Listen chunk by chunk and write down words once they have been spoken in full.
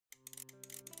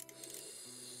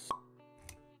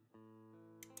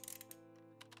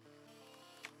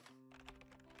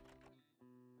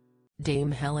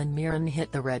Dame Helen Mirren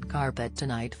hit the red carpet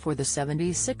tonight for the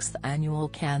 76th annual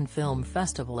Cannes Film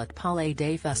Festival at Palais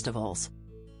des Festivals.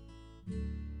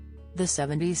 The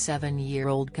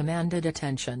 77-year-old commanded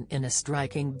attention in a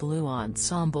striking blue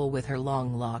ensemble with her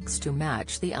long locks to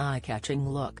match the eye-catching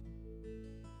look.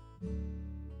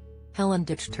 Helen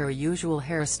ditched her usual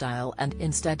hairstyle and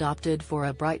instead opted for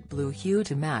a bright blue hue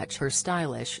to match her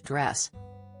stylish dress.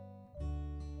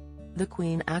 The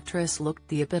Queen actress looked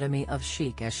the epitome of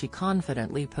chic as she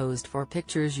confidently posed for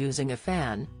pictures using a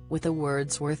fan, with the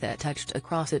words "worth it" etched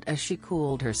across it as she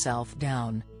cooled herself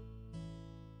down.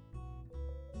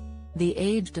 The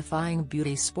age-defying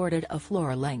beauty sported a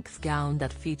floor-length gown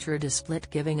that featured a split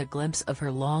giving a glimpse of her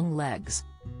long legs.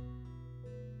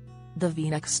 The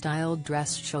V-neck-styled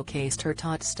dress showcased her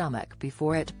taut stomach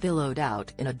before it billowed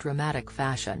out in a dramatic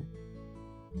fashion.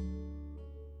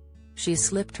 She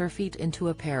slipped her feet into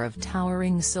a pair of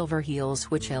towering silver heels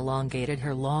which elongated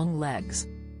her long legs.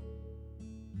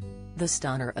 The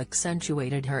stunner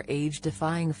accentuated her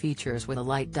age-defying features with a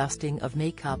light dusting of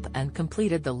makeup and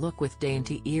completed the look with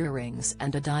dainty earrings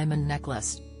and a diamond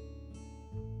necklace.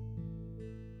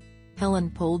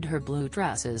 Helen pulled her blue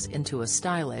dresses into a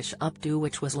stylish updo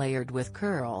which was layered with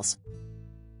curls.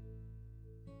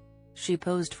 She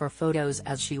posed for photos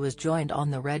as she was joined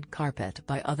on the red carpet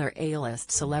by other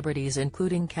A-list celebrities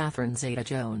including Catherine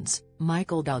Zeta-Jones,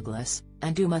 Michael Douglas,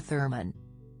 and Uma Thurman.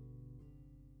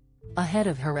 Ahead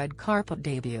of her red carpet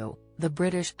debut, the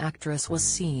British actress was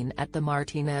seen at the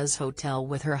Martinez Hotel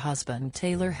with her husband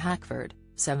Taylor Hackford,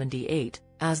 78,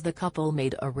 as the couple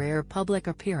made a rare public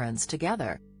appearance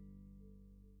together.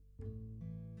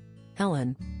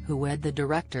 Helen, who wed the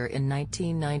director in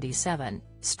 1997,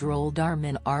 strolled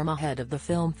arm-in-arm ahead of the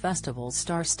film festival's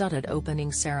star-studded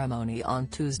opening ceremony on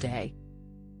Tuesday.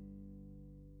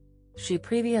 She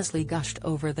previously gushed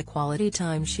over the quality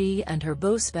time she and her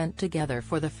beau spent together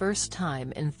for the first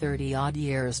time in 30-odd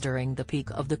years during the peak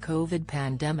of the COVID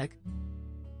pandemic.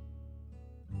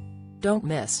 Don't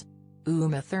miss.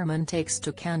 Uma Thurman takes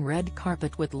to Cannes red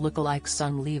carpet with lookalike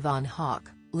son Lee Van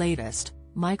Hock. Latest,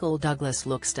 Michael Douglas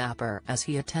looks dapper as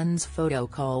he attends photo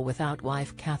call with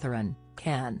wife Catherine.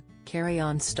 Cannes, Carry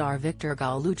On star Victor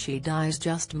Gallucci dies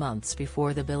just months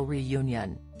before the beau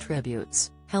reunion,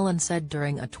 tributes, Helen said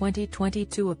during a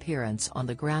 2022 appearance on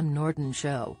The Graham Norton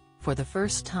Show. For the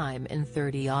first time in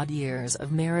 30-odd years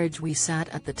of marriage we sat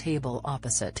at the table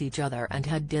opposite each other and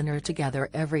had dinner together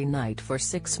every night for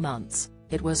 6 months.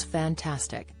 It was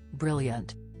fantastic,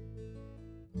 brilliant.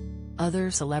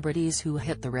 Other celebrities who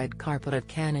hit the red carpet at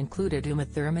Cannes included Uma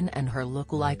Thurman and her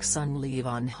lookalike son Lee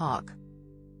Van Hock.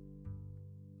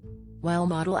 While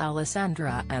model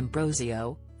Alessandra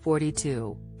Ambrosio,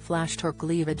 42, flashed her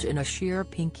cleavage in a sheer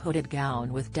pink hooded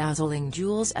gown with dazzling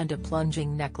jewels and a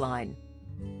plunging neckline.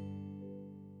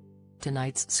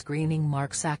 Tonight's screening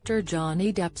marks actor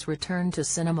Johnny Depp's return to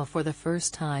cinema for the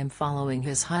first time following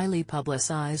his highly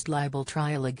publicized libel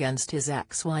trial against his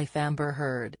ex-wife Amber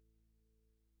Heard.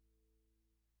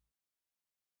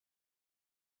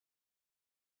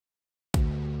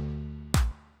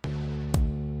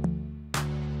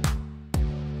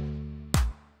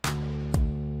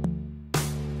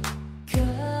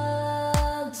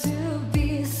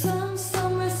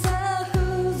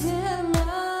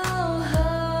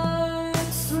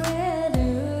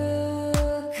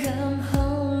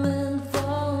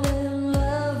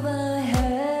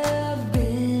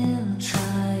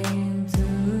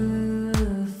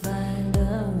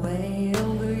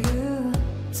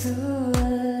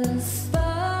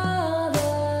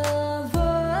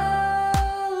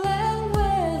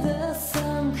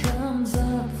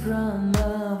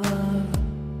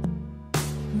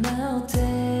 Now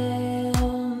take